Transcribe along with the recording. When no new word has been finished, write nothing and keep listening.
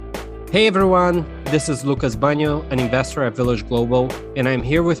Hey everyone, this is Lucas Banyo, an investor at Village Global, and I'm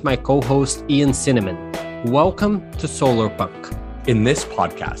here with my co-host Ian Cinnamon. Welcome to Solarpunk. In this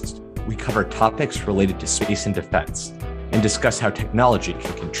podcast, we cover topics related to space and defense and discuss how technology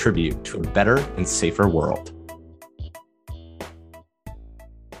can contribute to a better and safer world.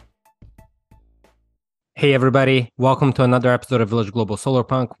 Hey everybody, welcome to another episode of Village Global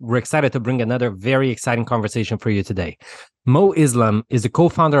Solarpunk. We're excited to bring another very exciting conversation for you today. Mo Islam is the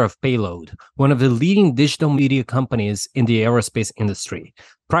co-founder of Payload, one of the leading digital media companies in the aerospace industry.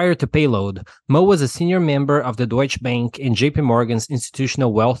 Prior to Payload, Mo was a senior member of the Deutsche Bank and JP Morgan's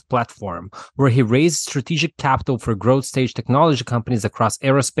institutional wealth platform, where he raised strategic capital for growth stage technology companies across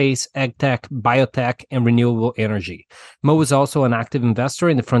aerospace, agtech, biotech, and renewable energy. Mo is also an active investor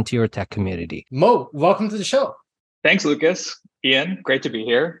in the frontier tech community. Mo, welcome to the show. Thanks, Lucas. Ian, great to be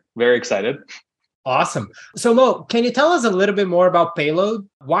here. Very excited. Awesome. So Mo, can you tell us a little bit more about Payload?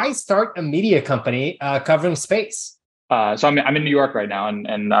 Why start a media company covering space? So I'm in New York right now,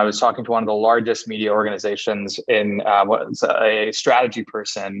 and I was talking to one of the largest media organizations was a strategy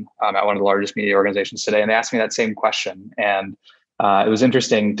person at one of the largest media organizations today, and they asked me that same question. And it was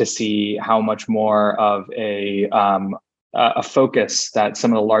interesting to see how much more of a focus that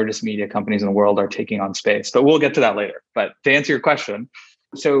some of the largest media companies in the world are taking on space. But we'll get to that later. But to answer your question,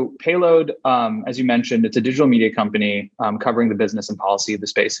 so Payload, as you mentioned, it's a digital media company covering the business and policy of the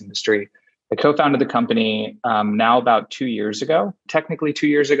space industry. I co-founded the company now about 2 years ago. Technically 2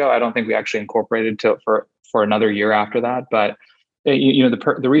 years ago. I don't think we actually incorporated for another year after that. But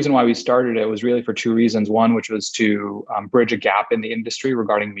the reason why we started it was really for two reasons. One, which was to bridge a gap in the industry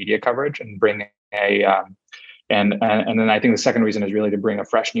regarding media coverage and bring and then I think the second reason is really to bring a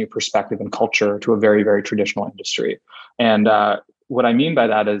fresh new perspective and culture to a very, very traditional industry. And what I mean by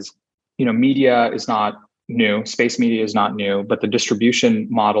that is, media is not new, space media is not new, but the distribution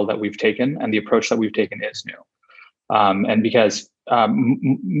model that we've taken and the approach that we've taken is new. And because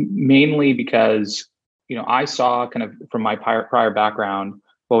mainly because, I saw kind of from my prior background,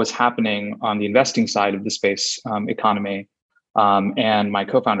 what was happening on the investing side of the space economy. And my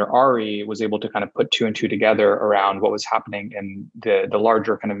co-founder, Ari, was able to kind of put two and two together around what was happening in the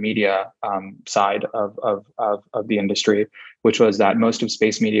larger kind of media side of the industry, which was that most of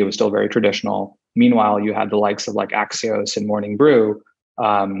space media was still very traditional. Meanwhile, you had the likes of like Axios and Morning Brew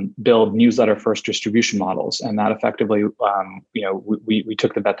build newsletter first distribution models. And that effectively, we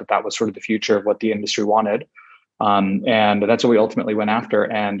took the bet that was sort of the future of what the industry wanted. And that's what we ultimately went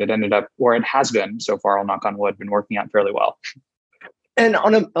after. And it ended up, or it has been so far, I'll knock on wood, been working out fairly well. And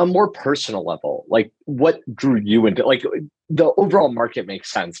on a more personal level, like what drew you into, like the overall market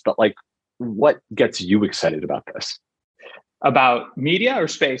makes sense, but like what gets you excited about this? About media or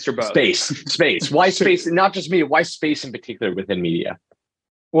space or both? Space. Why space? Not just media, why space in particular within media?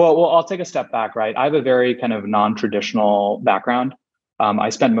 Well, I'll take a step back, right? I have a very kind of non-traditional background.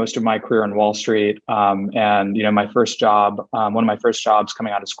 I spent most of my career on Wall Street, and my first job, one of my first jobs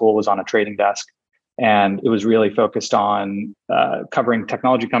coming out of school was on a trading desk, and it was really focused on covering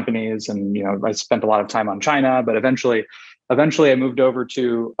technology companies. And I spent a lot of time on China, but eventually, I moved over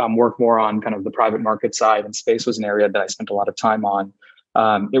to work more on kind of the private market side, and space was an area that I spent a lot of time on.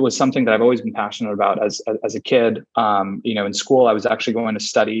 It was something that I've always been passionate about as a kid. In school, I was actually going to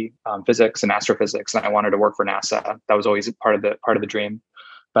study physics and astrophysics, and I wanted to work for NASA. That was always part of the dream.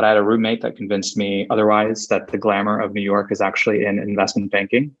 But I had a roommate that convinced me otherwise, that the glamour of New York is actually in investment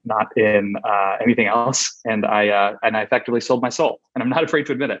banking, not in anything else. And I effectively sold my soul, and I'm not afraid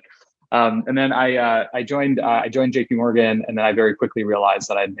to admit it. And then I joined JP Morgan, and then I very quickly realized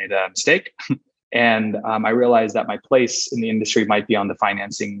that I'd made a mistake. And I realized that my place in the industry might be on the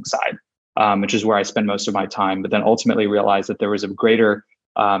financing side, which is where I spend most of my time. But then ultimately realized that there was a greater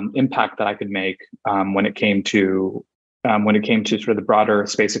impact that I could make when it came to sort of the broader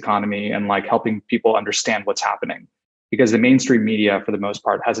space economy and like helping people understand what's happening, because the mainstream media, for the most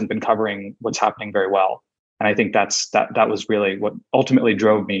part, hasn't been covering what's happening very well. And I think that was really what ultimately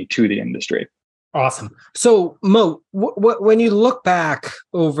drove me to the industry. Awesome. So Mo, when you look back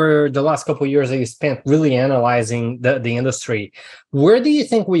over the last couple of years that you spent really analyzing the industry, where do you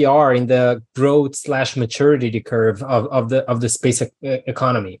think we are in the growth/maturity curve of the space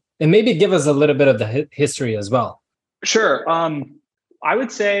economy? And maybe give us a little bit of the history as well. Sure. I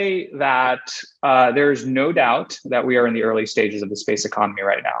would say that there's no doubt that we are in the early stages of the space economy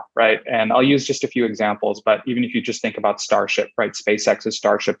right now, right? And I'll use just a few examples, but even if you just think about Starship, right? SpaceX's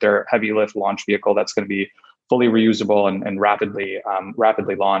Starship, their heavy lift launch vehicle that's going to be fully reusable and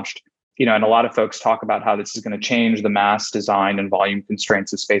rapidly launched. And a lot of folks talk about how this is going to change the mass design and volume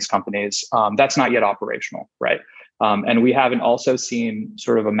constraints of space companies. That's not yet operational, right? And we haven't also seen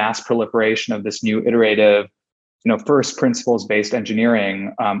sort of a mass proliferation of this new iterative, first principles based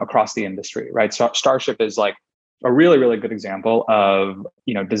engineering across the industry, right? So Starship is like a really, really good example of,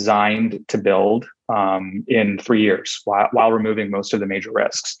 designed to build in 3 years while removing most of the major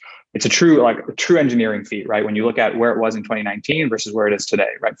risks. It's a true engineering feat, right? When you look at where it was in 2019 versus where it is today,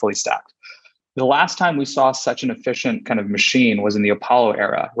 right? Fully stacked. The last time we saw such an efficient kind of machine was in the Apollo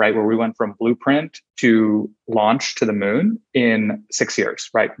era, right? Where we went from blueprint to launch to the moon in 6 years,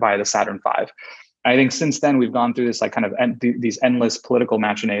 right? By the Saturn V. I think since then we've gone through this like kind of these endless political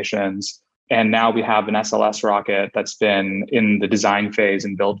machinations. And now we have an SLS rocket that's been in the design phase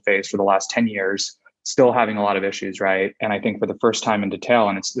and build phase for the last 10 years, still having a lot of issues, right? And I think for the first time in detail,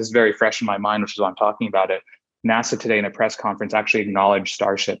 and this is very fresh in my mind, which is why I'm talking about it, NASA today in a press conference actually acknowledged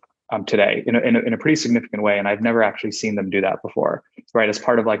Starship today in a pretty significant way. And I've never actually seen them do that before, right? As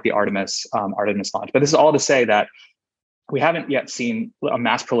part of like the Artemis launch. But this is all to say that we haven't yet seen a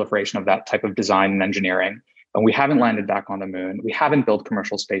mass proliferation of that type of design and engineering. And we haven't landed back on the moon. We haven't built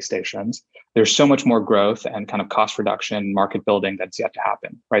commercial space stations. There's so much more growth and kind of cost reduction, market building that's yet to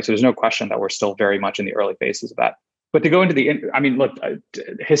happen, right? So there's no question that we're still very much in the early phases of that. But to go into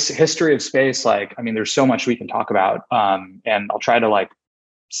history of space, there's so much we can talk about. And I'll try to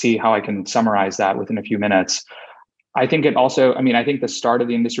see how I can summarize that within a few minutes. I think it also, I think the start of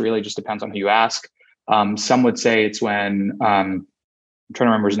the industry really just depends on who you ask. Some would say it's when, I'm trying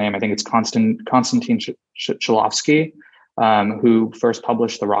to remember his name. I think it's Konstantin Shklovsky, who first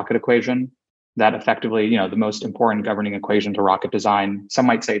published the rocket equation that effectively, the most important governing equation to rocket design. Some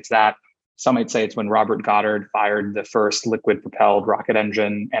might say it's that. Some might say it's when Robert Goddard fired the first liquid propelled rocket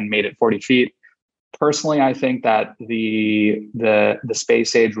engine and made it 40 feet. Personally, I think that the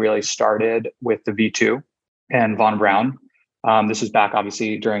space age really started with the V2 and von Braun. This was back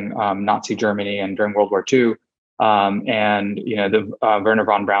obviously during Nazi Germany and during World War II. The Werner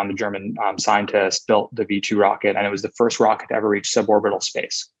von Braun, the German scientist, built the V2 rocket, and it was the first rocket to ever reach suborbital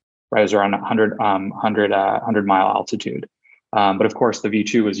space. Right, it was around 100 mile altitude. But of course, the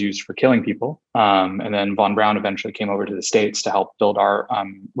V2 was used for killing people, and then von Braun eventually came over to the States to help build our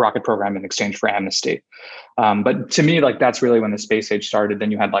rocket program in exchange for amnesty. But to me, that's really when the space age started.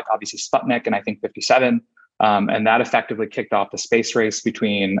 Then you had obviously Sputnik, and I think 57, and that effectively kicked off the space race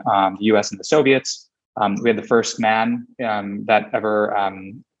between the U.S. and the Soviets. We had the first man that ever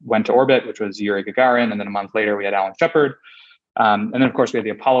went to orbit, which was Yuri Gagarin. And then a month later, we had Alan Shepard. And then, of course, we had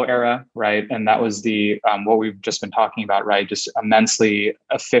the Apollo era, right? And that was the what we've just been talking about, right? Just immensely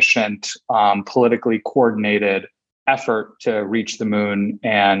efficient, politically coordinated effort to reach the moon.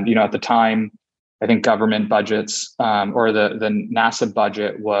 And, at the time, I think government budgets or the NASA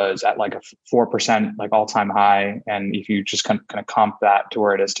budget was at a 4% all-time high. And if you just kind of comp that to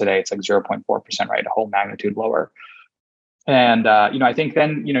where it is today, it's 0.4%, right? A whole magnitude lower. And I think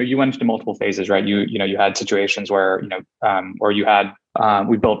then you went into multiple phases, right? You had situations where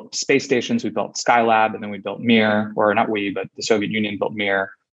we built space stations, we built Skylab, and then we built Mir, or not we, but the Soviet Union built Mir,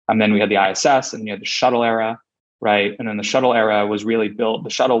 and then we had the ISS, and then you had the shuttle era, right? And then the shuttle era was really built.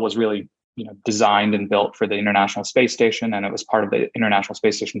 The shuttle was really designed and built for the International Space Station, and it was part of the International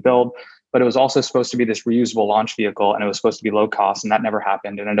Space Station build. But it was also supposed to be this reusable launch vehicle, and it was supposed to be low cost, and that never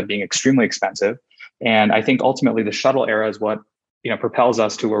happened. It ended up being extremely expensive. And I think ultimately the shuttle era is what propels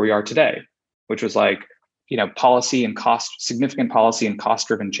us to where we are today, which was policy and cost, significant policy and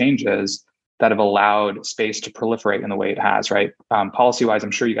cost-driven changes that have allowed space to proliferate in the way it has, right? Policy-wise,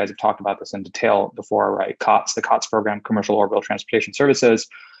 I'm sure you guys have talked about this in detail before, right? COTS, the COTS program, Commercial Orbital Transportation Services,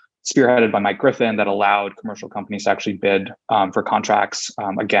 spearheaded by Mike Griffin, that allowed commercial companies to actually bid for contracts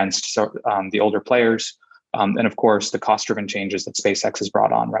against the older players. And of course, the cost-driven changes that SpaceX has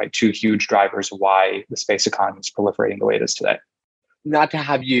brought on, right? Two huge drivers of why the space economy is proliferating the way it is today. Not to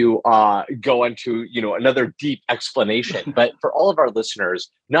have you go into another deep explanation, but for all of our listeners,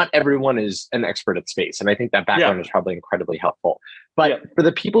 not everyone is an expert at space, and I think that background is probably incredibly helpful. But for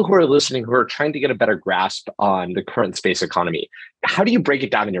the people who are listening who are trying to get a better grasp on the current space economy, how do you break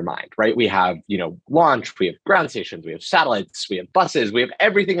it down in your mind? Right? We have launch, we have ground stations, we have satellites, we have buses, we have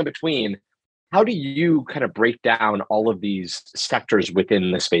everything in between. How do you kind of break down all of these sectors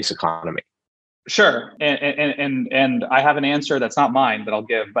within the space economy? Sure. And I have an answer that's not mine that I'll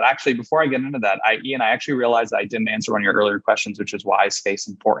give. But actually, before I get into that, Ian, I actually realized that I didn't answer one of your earlier questions, which is why is space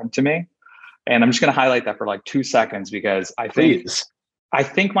important to me? And I'm just going to highlight that for 2 seconds, because I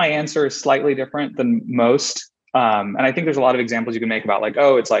think my answer is slightly different than most. And I think there's a lot of examples you can make about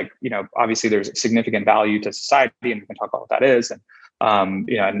obviously there's significant value to society, and we can talk about what that is. And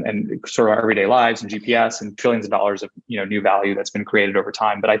and sort of our everyday lives and GPS and trillions of dollars of new value that's been created over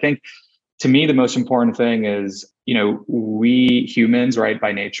time. But I think to me, the most important thing is, we humans, right,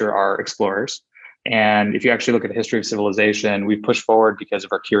 by nature are explorers. And if you actually look at the history of civilization, we've pushed forward because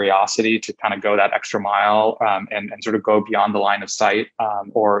of our curiosity to kind of go that extra mile, and sort of go beyond the line of sight,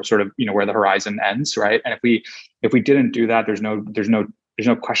 or sort of, where the horizon ends, right? And if we didn't do that, there's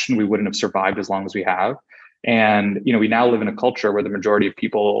no question we wouldn't have survived as long as we have. And we now live in a culture where the majority of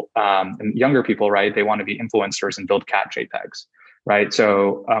people, and younger people, right, they want to be influencers and build cat JPEGs, right?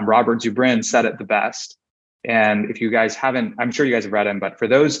 So Robert Zubrin said it the best. And if you guys haven't, I'm sure you guys have read him, but for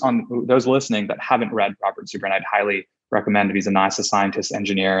those listening that haven't read Robert Zubrin, I'd highly recommend it. He's a NASA scientist,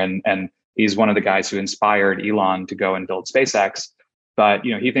 engineer, and he's one of the guys who inspired Elon to go and build SpaceX. But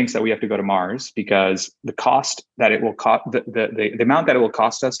he thinks that we have to go to Mars because the cost that it will cost, the amount that it will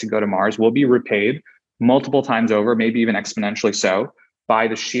cost us to go to Mars will be repaid multiple times over, maybe even exponentially so, by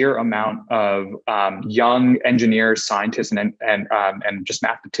the sheer amount of young engineers, scientists, and just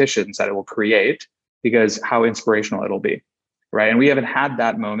mathematicians that it will create, because how inspirational it'll be, right? And we haven't had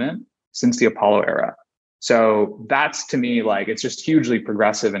that moment since the Apollo era. So that's, to me, like, it's just hugely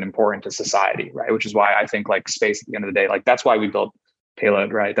progressive and important to society, right? Which is why I think, like, space at the end of the day, like, that's why we built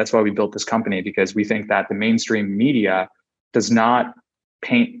Payload, right? That's why we built this company, because we think that the mainstream media does not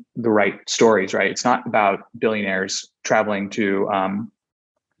paint the right stories, right? It's not about billionaires traveling to,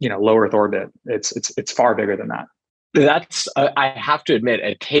 low Earth orbit. It's far bigger than that. That's, I have to admit,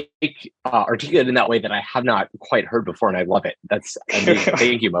 a take articulated in that way that I have not quite heard before, and I love it.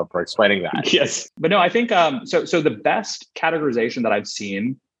 Thank you, Mo, for explaining that. Yes, but no, I think so the best categorization that I've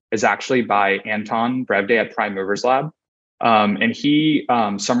seen is actually by Anton Brevde at Prime Movers Lab, and he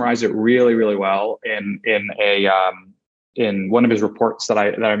summarized it really, really well in one of his reports that I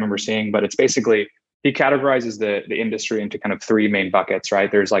remember seeing. But it's basically, he categorizes the industry into kind of three main buckets,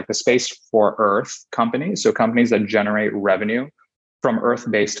 right? There's like the space for Earth companies, so companies that generate revenue from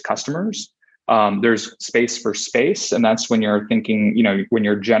Earth-based customers. There's space for space, and that's when you're thinking, when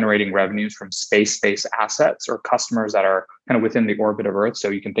you're generating revenues from space-based assets or customers that are kind of within the orbit of Earth. So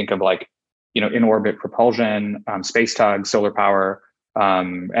you can think of, like, in-orbit propulsion, space tug, solar power,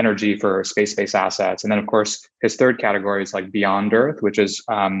 energy for space-based assets. And then, of course, his third category is like beyond Earth, which is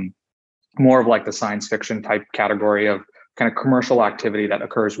more of like the science fiction type category of kind of commercial activity that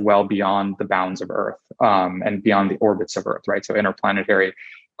occurs well beyond the bounds of Earth, and beyond the orbits of Earth, right? So interplanetary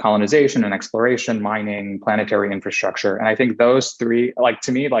colonization and exploration, mining, planetary infrastructure. And I think those three, like,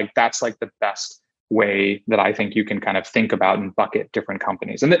 to me, like, that's like the best way that I think you can kind of think about and bucket different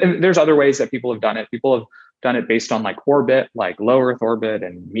companies. And there's other ways that people have done it. People have done it based on like orbit, like low Earth orbit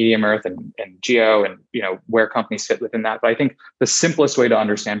and medium Earth and geo, and where companies fit within that. But I think the simplest way to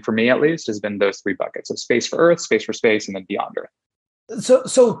understand, for me at least, has been those three buckets of space for Earth, space for space, and then beyond Earth.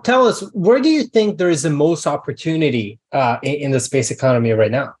 So tell us, where do you think there is the most opportunity in the space economy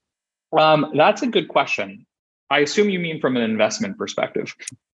right now? That's a good question. I assume you mean from an investment perspective.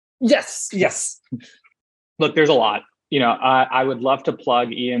 Yes. Look, there's a lot. I would love to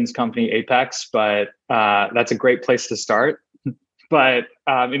plug Ian's company, Apex, but that's a great place to start. But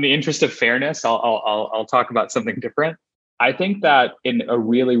in the interest of fairness, I'll talk about something different. I think that in a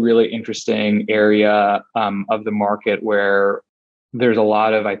really, really interesting area of the market where there's a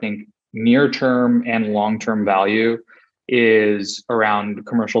lot of, I think, near-term and long-term value is around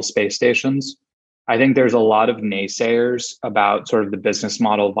commercial space stations. I think there's a lot of naysayers about sort of the business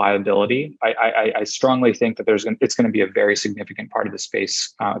model viability. I strongly think that it's going to be a very significant part of the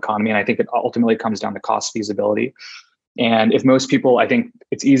space economy. And I think it ultimately comes down to cost feasibility. And if most people, I think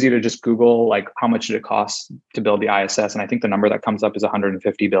it's easy to just Google, like, how much did it cost to build the ISS? And I think the number that comes up is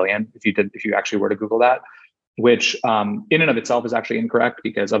 150 billion. If you actually were to Google that, which in and of itself is actually incorrect,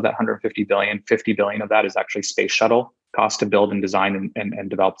 because of that 150 billion, 50 billion of that is actually space shuttle cost to build and design and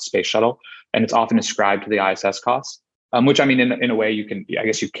develop the space shuttle. And it's often ascribed to the ISS costs, which, I mean, in a way you can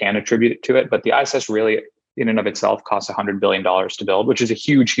attribute it to it, but the ISS really in and of itself costs $100 billion to build, which is a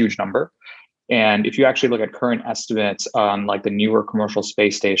huge, huge number. And if you actually look at current estimates on like the newer commercial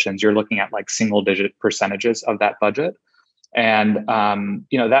space stations, you're looking at like single digit percentages of that budget. And,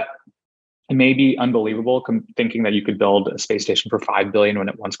 that may be unbelievable, thinking that you could build a space station for 5 billion when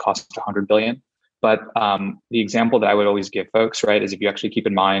it once cost 100 billion. But the example that I would always give folks, right, is if you actually keep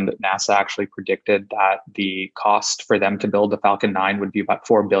in mind that NASA actually predicted that the cost for them to build the Falcon 9 would be about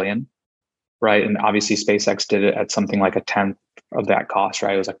 4 billion, right? And obviously SpaceX did it at something like a tenth of that cost,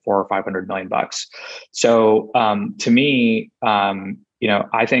 right? It was like $400 or $500 million bucks. So to me,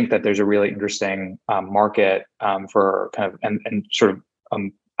 I think that there's a really interesting market for kind of, and sort of,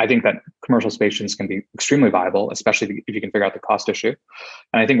 I think that commercial space stations can be extremely viable, especially if you can figure out the cost issue.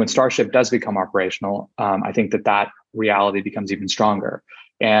 And I think when Starship does become operational, I think that reality becomes even stronger.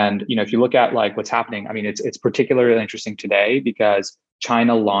 And if you look at like what's happening, I mean, it's particularly interesting today because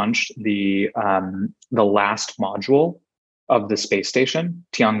China launched the last module of the space station,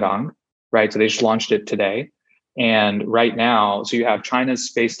 Tiangong, right? So they just launched it today. And right now, so you have China's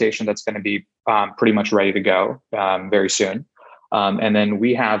space station that's going to be pretty much ready to go very soon. And then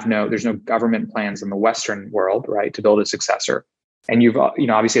there's no government plans in the Western world, right, to build a successor. And you've,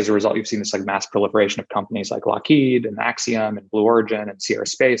 obviously as a result, you've seen this like mass proliferation of companies like Lockheed and Axiom and Blue Origin and Sierra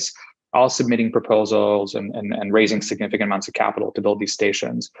Space, all submitting proposals and raising significant amounts of capital to build these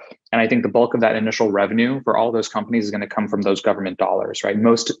stations. And I think the bulk of that initial revenue for all those companies is going to come from those government dollars, right?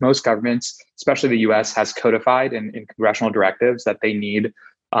 Most governments, especially the US, has codified in congressional directives that they need,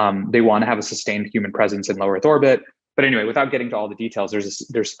 they want to have a sustained human presence in low Earth orbit. But anyway, without getting to all the details,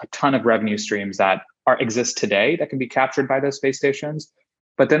 there's a ton of revenue streams that exist today that can be captured by those space stations.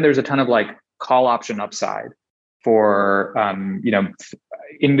 But then there's a ton of like call option upside for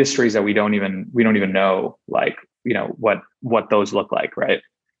industries that we don't even know like what those look like, right?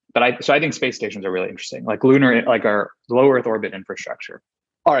 But I think space stations are really interesting, like lunar, like our low Earth orbit infrastructure.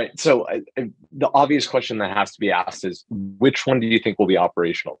 All right. So the obvious question that has to be asked is, which one do you think will be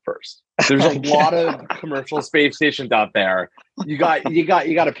operational first? There's a lot of commercial space stations out there. You got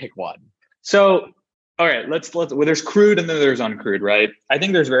to pick one. So, all right, let's well, there's crewed and then there's uncrewed, right? I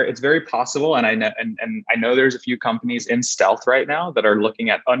think it's very possible, and I know there's a few companies in stealth right now that are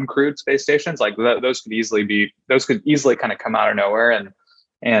looking at uncrewed space stations. Like those could easily kind of come out of nowhere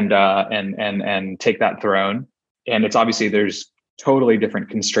and take that throne. And it's obviously there's totally different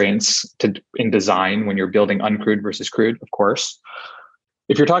constraints in design when you're building uncrewed versus crewed, of course.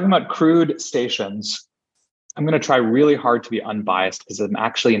 If you're talking about crewed stations, I'm going to try really hard to be unbiased because I'm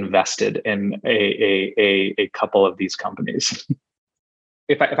actually invested in a couple of these companies.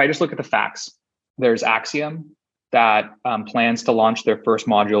 If I just look at the facts, there's Axiom that plans to launch their first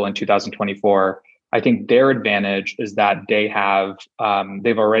module in 2024. I think their advantage is that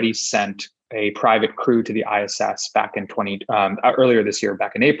they've already sent a private crew to the ISS back in earlier this year,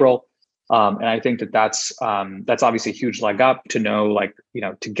 back in April. And I think that's obviously a huge leg up to know,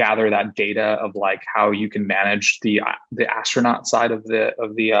 to gather that data of like how you can manage the astronaut side of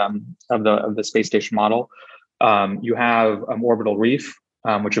the space station model. You have Orbital Reef,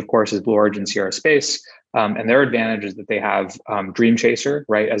 which of course is Blue Origin, Sierra Space, and their advantage is that they have Dream Chaser,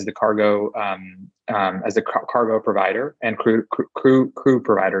 right, as the cargo provider and crew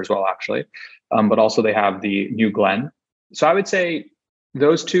provider as well, actually. But also they have the New Glenn. So I would say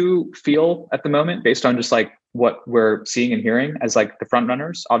those two feel at the moment, based on just like what we're seeing and hearing, as like the front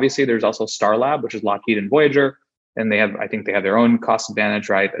runners. Obviously, there's also Starlab, which is Lockheed and Voyager, and I think they have their own cost advantage,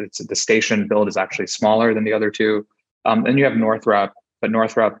 right? The station build is actually smaller than the other two. Then you have Northrop, but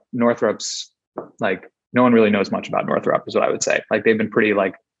Northrop's like no one really knows much about Northrop, is what I would say. Like they've been pretty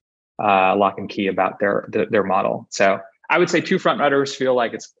like lock and key about their model. So I would say two front runners feel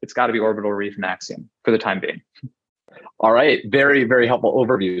like it's got to be Orbital Reef and Axiom for the time being. All right. Very, very helpful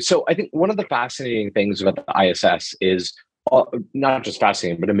overview. So I think one of the fascinating things about the ISS is not just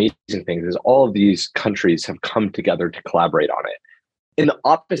fascinating, but amazing things is all of these countries have come together to collaborate on it. In the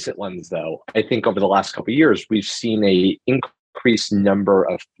opposite lens, though, I think over the last couple of years, we've seen a increased number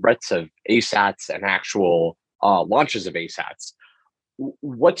of threats of ASATs and actual launches of ASATs.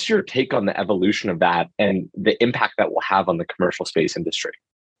 What's your take on the evolution of that and the impact that will have on the commercial space industry?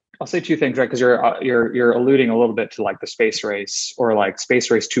 I'll say two things, right? Because you're alluding a little bit to like the space race or like space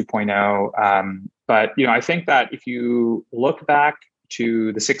race 2.0. But I think that if you look back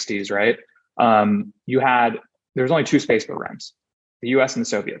to the 60s, right, there was only two space programs, the US and the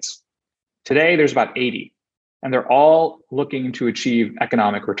Soviets. Today, there's about 80, and they're all looking to achieve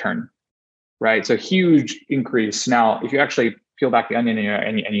economic return, right? So huge increase. Now, if you actually peel back the onion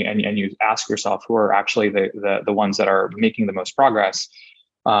and you ask yourself who are actually the ones that are making the most progress,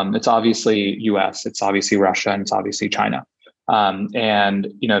 it's obviously US, it's obviously Russia, and it's obviously China. And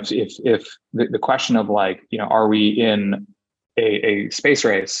if the question of like, are we in a space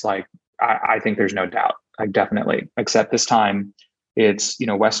race? Like, I think there's no doubt, like definitely. Except this time, it's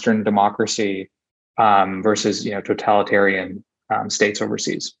Western democracy versus totalitarian states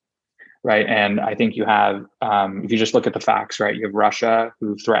overseas, right? And I think you have, if you just look at the facts, right, you have Russia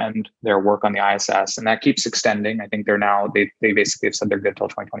who threatened their work on the ISS, and that keeps extending. I think they basically have said they're good till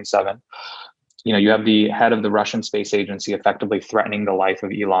 2027. You have the head of the Russian space agency effectively threatening the life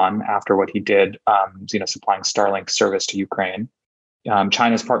of Elon after what he did, supplying Starlink service to Ukraine.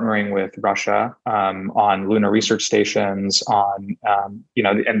 China's partnering with Russia on lunar research stations,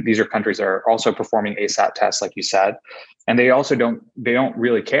 and these are countries that are also performing ASAT tests, like you said, and they don't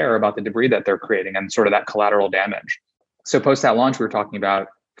really care about the debris that they're creating and sort of that collateral damage. So post that launch we were talking about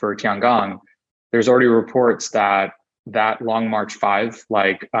for Tiangong, there's already reports that Long March 5,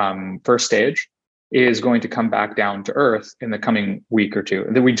 first stage, is going to come back down to earth in the coming week or two.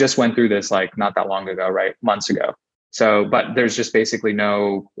 And then we just went through this not that long ago, right? Months ago. So, but there's just basically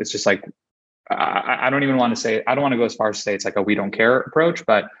it's just I don't even want to say, I don't want to go as far as to say it's a we don't care approach,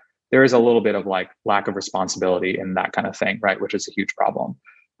 but there is a little bit of lack of responsibility in that kind of thing, right? Which is a huge problem.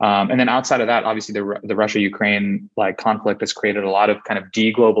 And then outside of that, obviously the Russia-Ukraine conflict has created a lot of kind of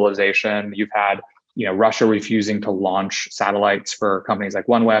deglobalization. You've had, Russia refusing to launch satellites for companies like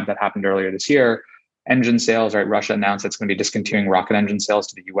OneWeb that happened earlier this year. Engine sales, right? Russia announced it's going to be discontinuing rocket engine sales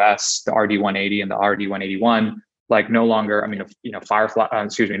to the US, the RD-180 and the RD-181. No longer, Firefly,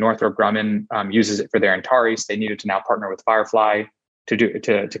 Northrop Grumman uses it for their Antares. They needed to now partner with Firefly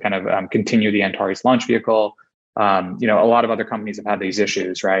to kind of continue the Antares launch vehicle. A lot of other companies have had these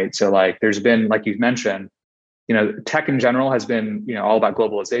issues, right? So there's been, like you've mentioned, tech in general has been, all about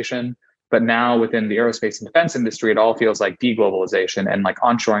globalization, but now within the aerospace and defense industry, it all feels like deglobalization and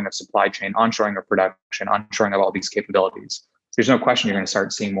onshoring of supply chain, onshoring of production, onshoring of all these capabilities. There's no question you're going to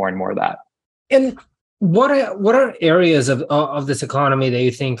start seeing more and more of that. And what are areas of this economy that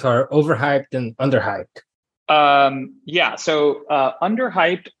you think are overhyped and underhyped? So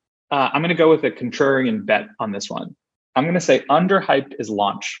underhyped, I'm going to go with a contrarian bet on this one. I'm going to say underhyped is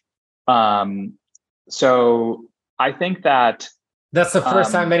launch. So I think that's the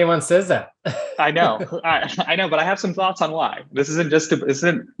first time anyone says that. I know, I know, but I have some thoughts on why. This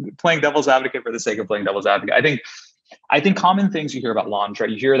isn't playing devil's advocate for the sake of playing devil's advocate. I think common things you hear about launch, right?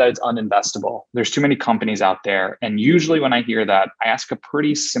 You hear that it's uninvestable. There's too many companies out there. And usually when I hear that, I ask a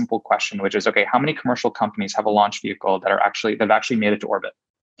pretty simple question, which is, okay, how many commercial companies have a launch vehicle that have actually made it to orbit?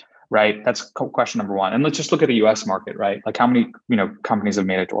 Right? That's question number one. And let's just look at the US market, right? How many, companies have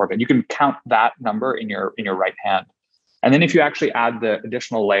made it to orbit? You can count that number in your right hand. And then if you actually add the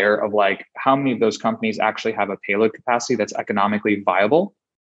additional layer of how many of those companies actually have a payload capacity that's economically viable,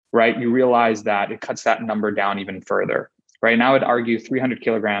 right? You realize that it cuts that number down even further, right? And I would argue 300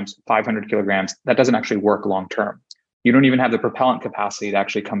 kilograms, 500 kilograms, that doesn't actually work long-term. You don't even have the propellant capacity to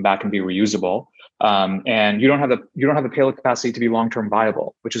actually come back and be reusable. And you don't have the payload capacity to be long-term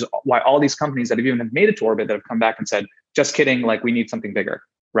viable, which is why all these companies that have even made it to orbit that have come back and said, just kidding, we need something bigger,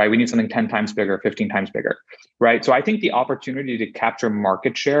 right? We need something 10 times bigger, 15 times bigger, right? So I think the opportunity to capture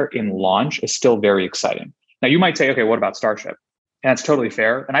market share in launch is still very exciting. Now you might say, okay, what about Starship? And that's totally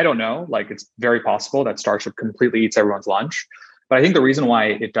fair. And I don't know, it's very possible that Starship completely eats everyone's lunch. But I think the reason why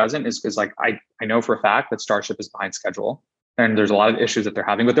it doesn't is because I know for a fact that Starship is behind schedule and there's a lot of issues that they're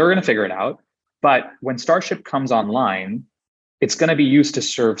having, but they're going to figure it out. But when Starship comes online, it's going to be used to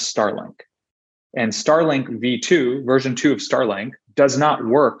serve Starlink. And Starlink V2, version 2 of Starlink, does not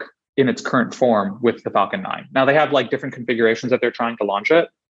work in its current form with the Falcon 9. Now they have different configurations that they're trying to launch it,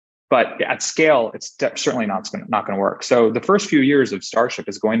 but at scale, it's certainly not going to work. So the first few years of Starship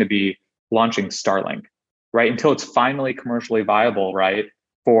is going to be launching Starlink, right? Until it's finally commercially viable, right?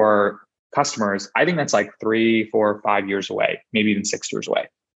 For customers, I think that's 3, 4, 5 years away, maybe even 6 years away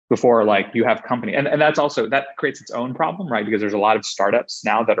before you have company. And that's also, that creates its own problem, right? Because there's a lot of startups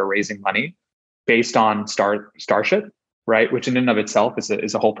now that are raising money based on Starship, right? Which in and of itself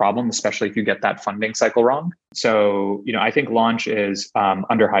is a whole problem, especially if you get that funding cycle wrong. So, I think launch is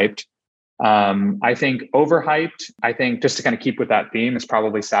underhyped. I think overhyped, just to kind of keep with that theme, is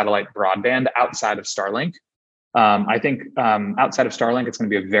probably satellite broadband outside of Starlink. I think outside of Starlink, it's going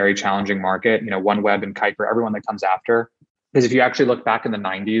to be a very challenging market. OneWeb and Kuiper, everyone that comes after. Because if you actually look back in the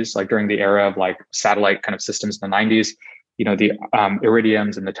 90s, during the era of satellite kind of systems in the 90s, the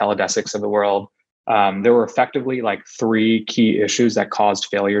Iridiums and the Teledesics of the world, there were effectively 3 key issues that caused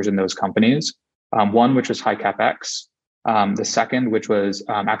failures in those companies. One, which was high CapEx. The second, which was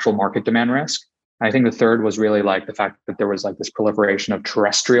actual market demand risk. And I think the third was really the fact that there was this proliferation of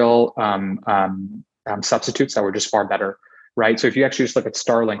terrestrial substitutes that were just far better, right? So if you actually just look at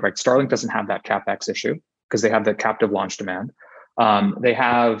Starlink, right? Starlink doesn't have that CapEx issue because they have the captive launch demand. They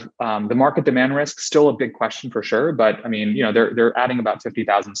have the market demand risk, still a big question for sure. But they're adding about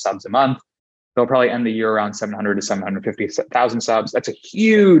 50,000 subs a month. They'll probably end the year around 700 to 750,000 subs. That's a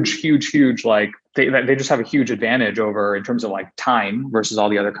huge, they just have a huge advantage over in terms of time versus all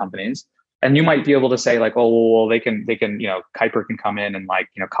the other companies. And you might be able to say they can, Kuiper can come in and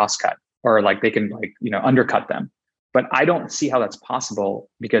cost cut, or they can undercut them. But I don't see how that's possible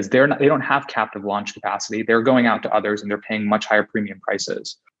because they don't have captive launch capacity. They're going out to others and they're paying much higher premium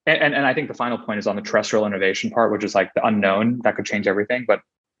prices. And I think the final point is on the terrestrial innovation part, which is the unknown that could change everything. But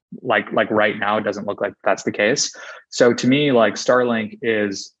right now, it doesn't look like that's the case. So to me, Starlink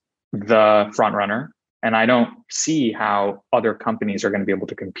is the front runner. And I don't see how other companies are going to be able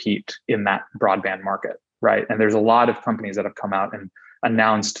to compete in that broadband market, right? And there's a lot of companies that have come out and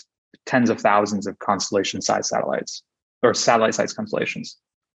announced tens of thousands of constellation-sized satellites or satellite-sized constellations.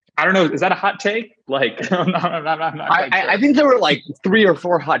 I don't know. Is that a hot take? Like, I'm not I think there were like 3 or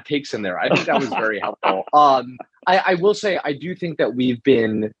 4 hot takes in there. I think that was very helpful. I will say, I do think that we've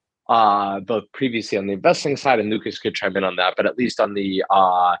been both previously on the investing side, and Lucas could chime in on that, but at least on the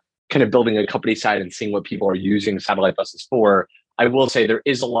kind of building a company side and seeing what people are using satellite buses for, I will say there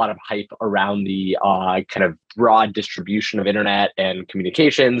is a lot of hype around the kind of broad distribution of internet and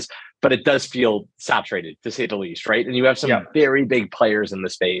communications, but it does feel saturated, to say the least, right? And you have some very big players in the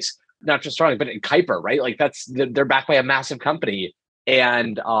space, not just Starlink, but in Kuiper, right? Like they're backed by a massive company,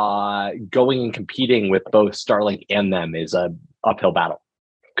 and going and competing with both Starlink and them is a uphill battle.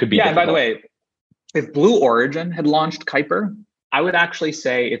 Could be. Yeah. By the way, if Blue Origin had launched Kuiper, I would actually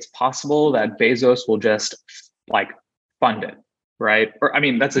say it's possible that Bezos will just like fund it, right? Or I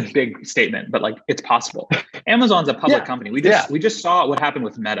mean, that's a big statement, but like it's possible. Amazon's a public company. We just saw what happened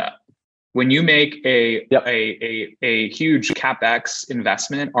with Meta. When you make a huge CapEx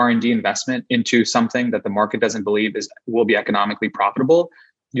investment, R&D investment into something that the market doesn't believe will be economically profitable,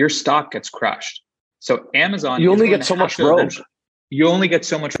 your stock gets crushed. So Amazon, you only get so much rope. You only get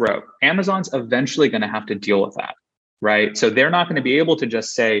so much rope. Amazon's eventually going to have to deal with that, right? So they're not going to be able to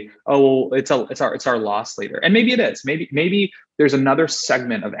just say, "Oh, well, it's our loss leader." And maybe it is. Maybe there's another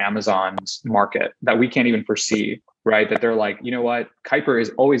segment of Amazon's market that we can't even foresee, right? That they're like, you know what, Kuiper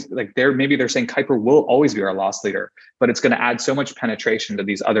is always like they're saying Kuiper will always be our loss leader, but it's going to add so much penetration to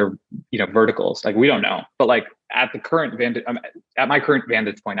these other, verticals. Like we don't know, but like at my current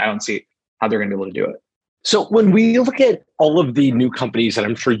vantage point, I don't see how they're going to be able to do it. So when we look at all of the new companies that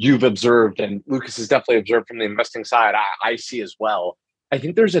I'm sure you've observed, and Lucas has definitely observed from the investing side, I see as well, I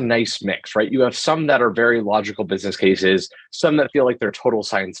think there's a nice mix, right? You have some that are very logical business cases, some that feel like they're total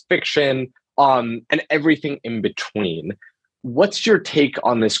science fiction, and everything in between. What's your take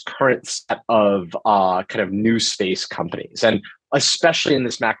on this current set of kind of new space companies? And especially in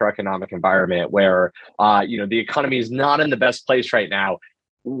this macroeconomic environment where, the economy is not in the best place right now,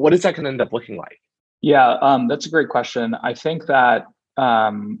 what is that going to end up looking like? Yeah, that's a great question. I think that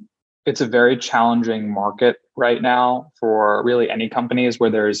it's a very challenging market right now for really any companies where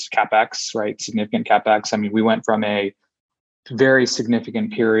there's CapEx, right? Significant CapEx. I mean, we went from a very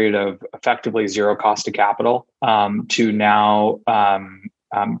significant period of effectively zero cost of capital to now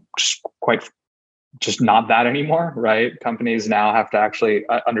just not that anymore, right? Companies now have to actually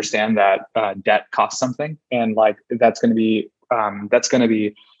understand that debt costs something, and like that's going to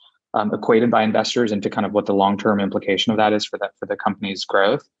be equated by investors into kind of what the long-term implication of that is for the company's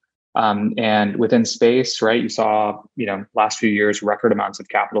growth. And within space, right, you saw, last few years, record amounts of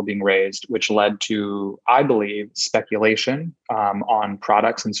capital being raised, which led to, I believe, speculation on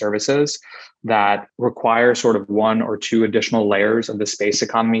products and services that require sort of 1 or 2 additional layers of the space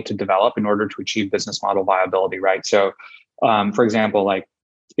economy to develop in order to achieve business model viability, right? So, for example, like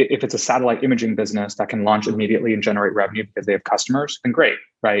if it's a satellite imaging business that can launch immediately and generate revenue because they have customers, then great,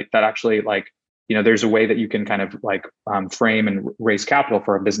 right? That actually there's a way that you can kind of frame and raise capital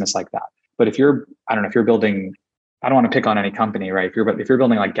for a business like that. But if you're building, I don't want to pick on any company, right? If you're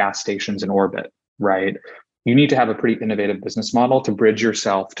building like gas stations in orbit, right? You need to have a pretty innovative business model to bridge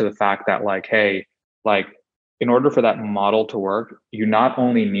yourself to the fact that in order for that model to work, you not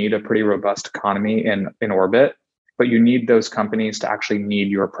only need a pretty robust economy in orbit, but you need those companies to actually need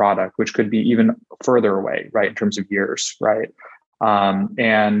your product, which could be even further away, right? In terms of years, right?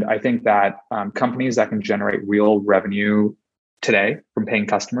 And I think that companies that can generate real revenue today from paying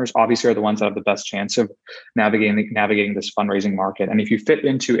customers obviously are the ones that have the best chance of navigating this fundraising market. And if you fit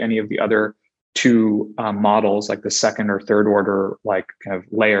into any of the other 2 models, like the second or third order kind of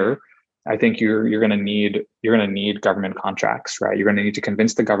layer, I think you're going to need government contracts, right? You're going to need to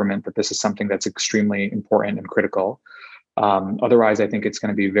convince the government that this is something that's extremely important and critical. Otherwise, I think it's going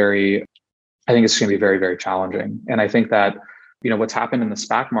to be very, very, very challenging. And I think that what's happened in the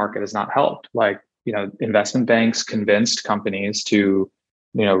SPAC market has not helped. Investment banks convinced companies to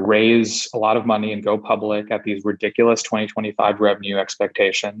raise a lot of money and go public at these ridiculous 2025 revenue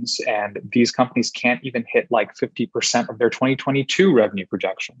expectations. And these companies can't even hit 50% of their 2022 revenue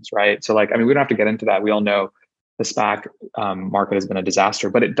projections, right? So we don't have to get into that. We all know the SPAC market has been a disaster,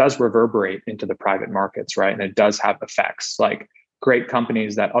 but it does reverberate into the private markets, right? And it does have effects. Great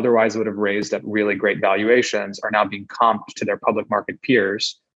companies that otherwise would have raised at really great valuations are now being comped to their public market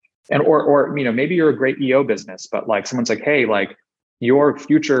peers. And or maybe you're a great EO business, but someone's like, hey, your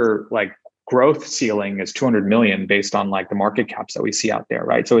future growth ceiling is 200 million based on the market caps that we see out there,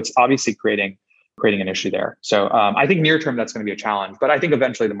 right? So it's obviously creating creating an issue there. So I think near term, that's going to be a challenge, but I think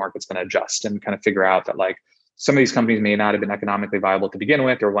eventually the market's going to adjust and kind of figure out that like some of these companies may not have been economically viable to begin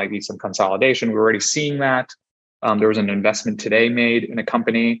with. There might be some consolidation. We're already seeing that. There was an investment today made in a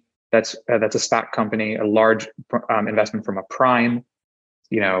company that's a SPAC company, a large investment from a prime.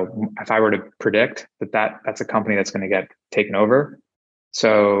 If I were to predict that's a company that's going to get taken over.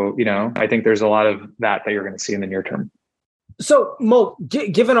 So, I think there's a lot of that you're going to see in the near term. So Mo,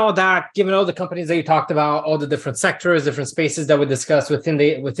 given all the companies that you talked about, all the different sectors, different spaces that we discussed within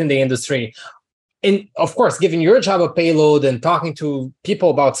the industry, and of course, given your job at Payload and talking to people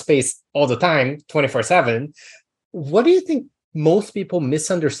about space all the time, 24/7, what do you think most people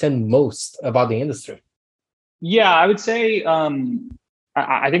misunderstand most about the industry? Yeah, I would say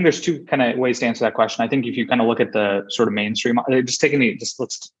I think there's two kind of ways to answer that question. I think if you kind of look at the sort of mainstream, let's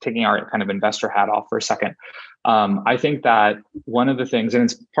taking our kind of investor hat off for a second. I think that one of the things, and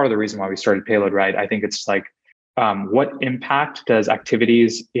it's part of the reason why we started Payload, right? I think it's like, what impact does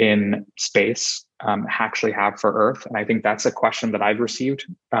activities in space actually have for Earth? And I think that's a question that I've received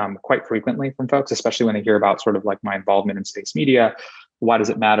quite frequently from folks, especially when they hear about sort of like my involvement in space media. Why does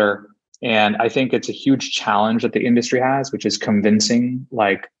it matter? And I think it's a huge challenge that the industry has, which is convincing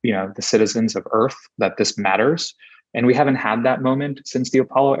the citizens of Earth that this matters. And we haven't had that moment since the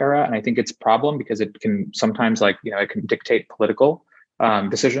Apollo era. And I think it's a problem because it can sometimes it can dictate political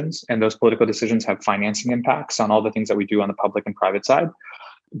decisions. And those political decisions have financing impacts on all the things that we do on the public and private side.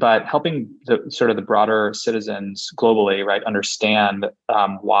 But helping the broader citizens globally, right, understand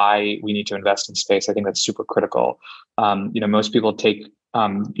why we need to invest in space, I think that's super critical. Most people take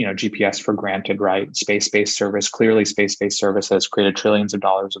GPS for granted, right? Space-based service, clearly space-based service has created trillions of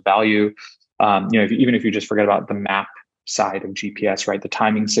dollars of value. Even if you just forget about the map side of GPS, right? The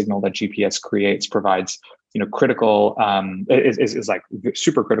timing signal that GPS creates provides, critical, is like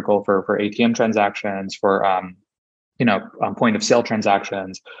super critical for ATM transactions, for, point of sale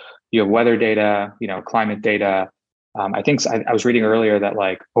transactions. You have weather data, climate data. I think I was reading earlier that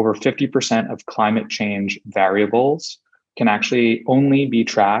like over 50% of climate change variables can actually only be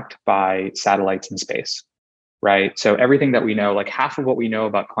tracked by satellites in space, right? So everything that we know, like half of what we know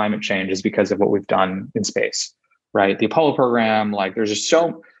about climate change is because of what we've done in space, right? The Apollo program, like there's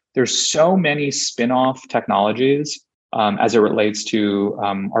so many spin-off technologies as it relates to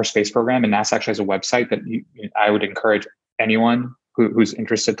our space program. And NASA actually has a website that I would encourage anyone who's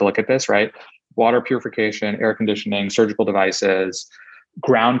interested to look at this, right? Water purification, air conditioning, surgical devices,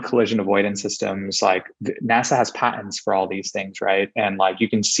 ground collision avoidance systems. Like NASA has patents for all these things, right? And like you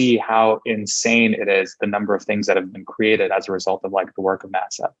can see how insane it is, the number of things that have been created as a result of like the work of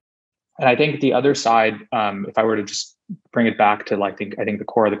NASA. And I think the other side, if I were to just bring it back to I think the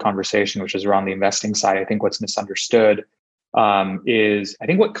core of the conversation, which is around the investing side, I think what's misunderstood is I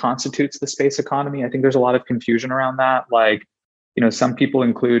think what constitutes the space economy. I think there's a lot of confusion around that. Like, some people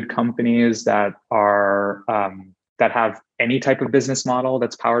include companies that are that have any type of business model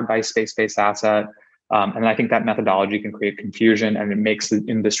that's powered by a space-based asset. And I think that methodology can create confusion and it makes the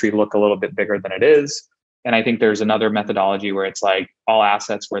industry look a little bit bigger than it is. And I think there's another methodology where it's like all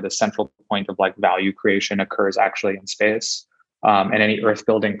assets where the central point of like value creation occurs actually in space. And any earth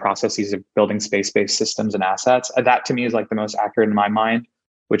building processes of building space-based systems and assets. That to me is like the most accurate in my mind,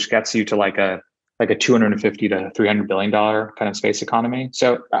 which gets you to like a $250 to $300 billion kind of space economy.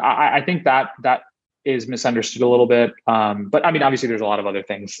 So I think that is misunderstood a little bit. But I mean, obviously there's a lot of other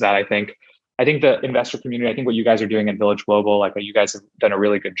things that I think the investor community, I think what you guys are doing at Village Global, like you guys have done a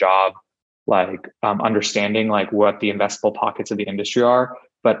really good job, understanding like what the investable pockets of the industry are.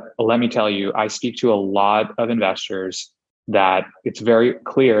 But let me tell you, I speak to a lot of investors that it's very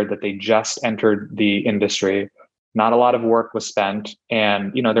clear that they just entered the industry. Not a lot of work was spent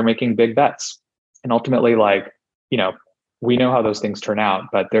and, they're making big bets. And ultimately, we know how those things turn out,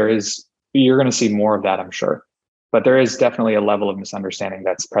 but you're going to see more of that, I'm sure. But there is definitely a level of misunderstanding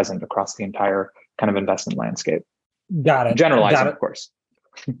that's present across the entire kind of investment landscape. Got it. Generalizing, of course.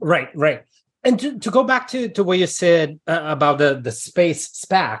 Right. And to go back to what you said about the space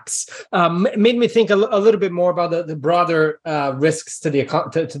SPACs, made me think a little bit more about the broader risks to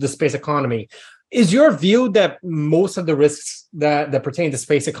the space economy. Is your view that most of the risks that pertain to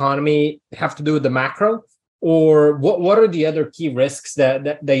space economy have to do with the macro? Or what are the other key risks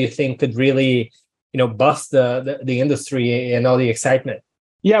that you think could really, bust the industry and all the excitement?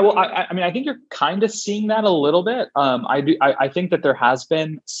 Yeah, well, I mean, I think you're kind of seeing that a little bit. I think that there has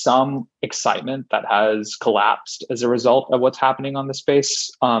been some excitement that has collapsed as a result of what's happening on the space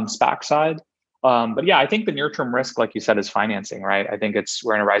SPAC side. But yeah, I think the near-term risk, like you said, is financing, right? I think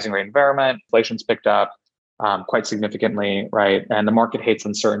we're in a rising rate environment. Inflation's picked up. quite significantly, right? And the market hates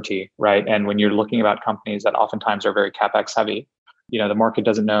uncertainty, right? And when you're looking about companies that oftentimes are very CapEx heavy, the market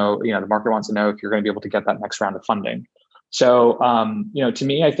doesn't know, the market wants to know if you're going to be able to get that next round of funding. So, to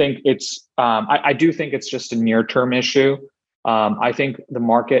me, I think it's, I do think it's just a near-term issue. I think the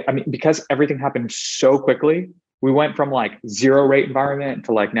market, because everything happened so quickly, we went from like 0 rate environment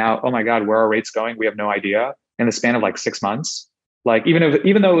to like now, oh my God, where are rates going? We have no idea, in the span of like 6 months. Like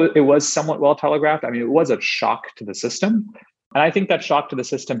even though it was somewhat well telegraphed, it was a shock to the system. And I think that shock to the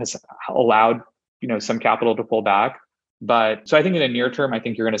system has allowed, some capital to pull back. But so I think in the near term, I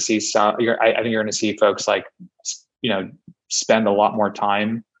think you're going to see I think you're going to see folks like, spend a lot more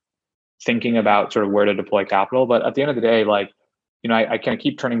time thinking about sort of where to deploy capital. But at the end of the day, like, I kind of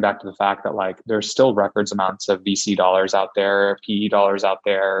keep turning back to the fact that like there's still records amounts of VC dollars out there, PE dollars out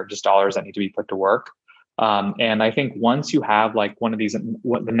there, just dollars that need to be put to work. And I think once you have like one of these,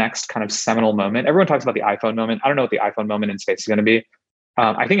 the next kind of seminal moment, everyone talks about the iPhone moment. I don't know what the iPhone moment in space is going to be.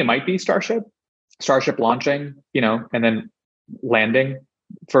 I think it might be Starship launching, and then landing,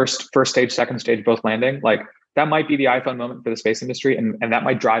 first stage, second stage, both landing. Like that might be the iPhone moment for the space industry, and that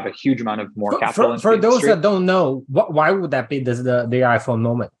might drive a huge amount of more capital. For those that don't know, why would that be the iPhone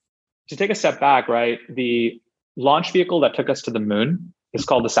moment? To take a step back, right? The launch vehicle that took us to the moon is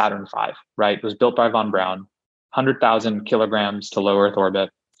called the Saturn V, right? It was built by Von Braun, 100,000 kilograms to low Earth orbit.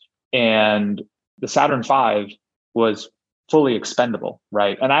 And the Saturn V was fully expendable,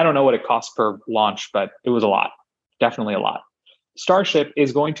 right? And I don't know what it cost per launch, but it was a lot, definitely a lot. Starship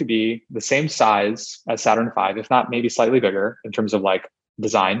is going to be the same size as Saturn V, if not maybe slightly bigger in terms of like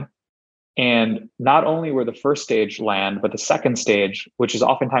design. And not only will the first stage land, but the second stage, which is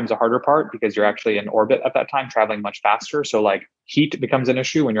oftentimes the harder part because you're actually in orbit at that time, traveling much faster. So like heat becomes an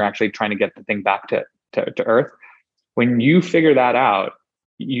issue when you're actually trying to get the thing back to Earth. When you figure that out,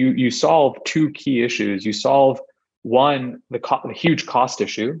 you solve 2 key issues. You solve one, the huge cost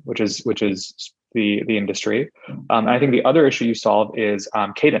issue, which is the industry. And I think the other issue you solve is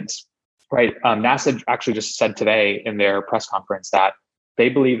cadence, right? NASA actually just said today in their press conference that they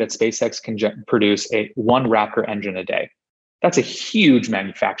believe that SpaceX can produce one Raptor engine a day. That's a huge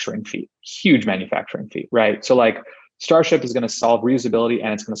manufacturing feat, right? So like Starship is going to solve reusability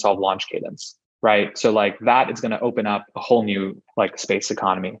and it's going to solve launch cadence, right? So like that is going to open up a whole new like space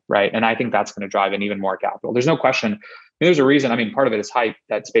economy, right? And I think that's going to drive in even more capital. There's no question. There's a reason. Part of it is hype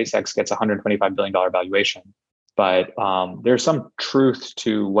that SpaceX gets a $125 billion valuation, but there's some truth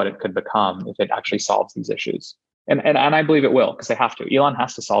to what it could become if it actually solves these issues. And I believe it will, because they have to. Elon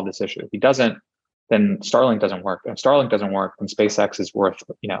has to solve this issue. If he doesn't, then Starlink doesn't work. And if Starlink doesn't work, then SpaceX is worth,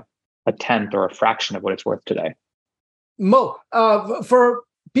 a tenth or a fraction of what it's worth today. Mo, for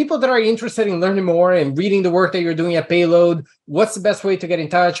people that are interested in learning more and reading the work that you're doing at Payload, what's the best way to get in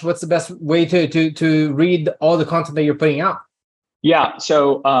touch? What's the best way to read all the content that you're putting out? Yeah,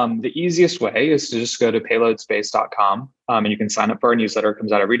 so the easiest way is to just go to payloadspace.com and you can sign up for our newsletter. It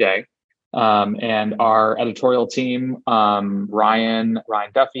comes out every day. And our editorial team, Ryan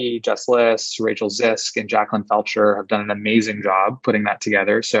Duffy, Jess Liss, Rachel Zisk, and Jacqueline Felcher have done an amazing job putting that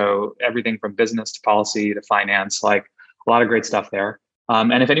together. So everything from business to policy to finance, like a lot of great stuff there.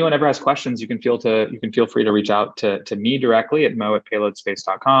 And if anyone ever has questions, you can feel free to reach out to me directly at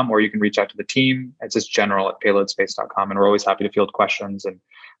mo@payloadspace.com, or you can reach out to the team. It's just general@payloadspace.com. And we're always happy to field questions and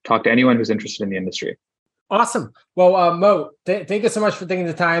talk to anyone who's interested in the industry. Awesome. Well, Mo, thank you so much for taking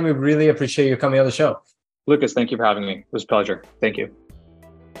the time. We really appreciate you coming on the show. Lucas, thank you for having me. It was a pleasure. Thank you.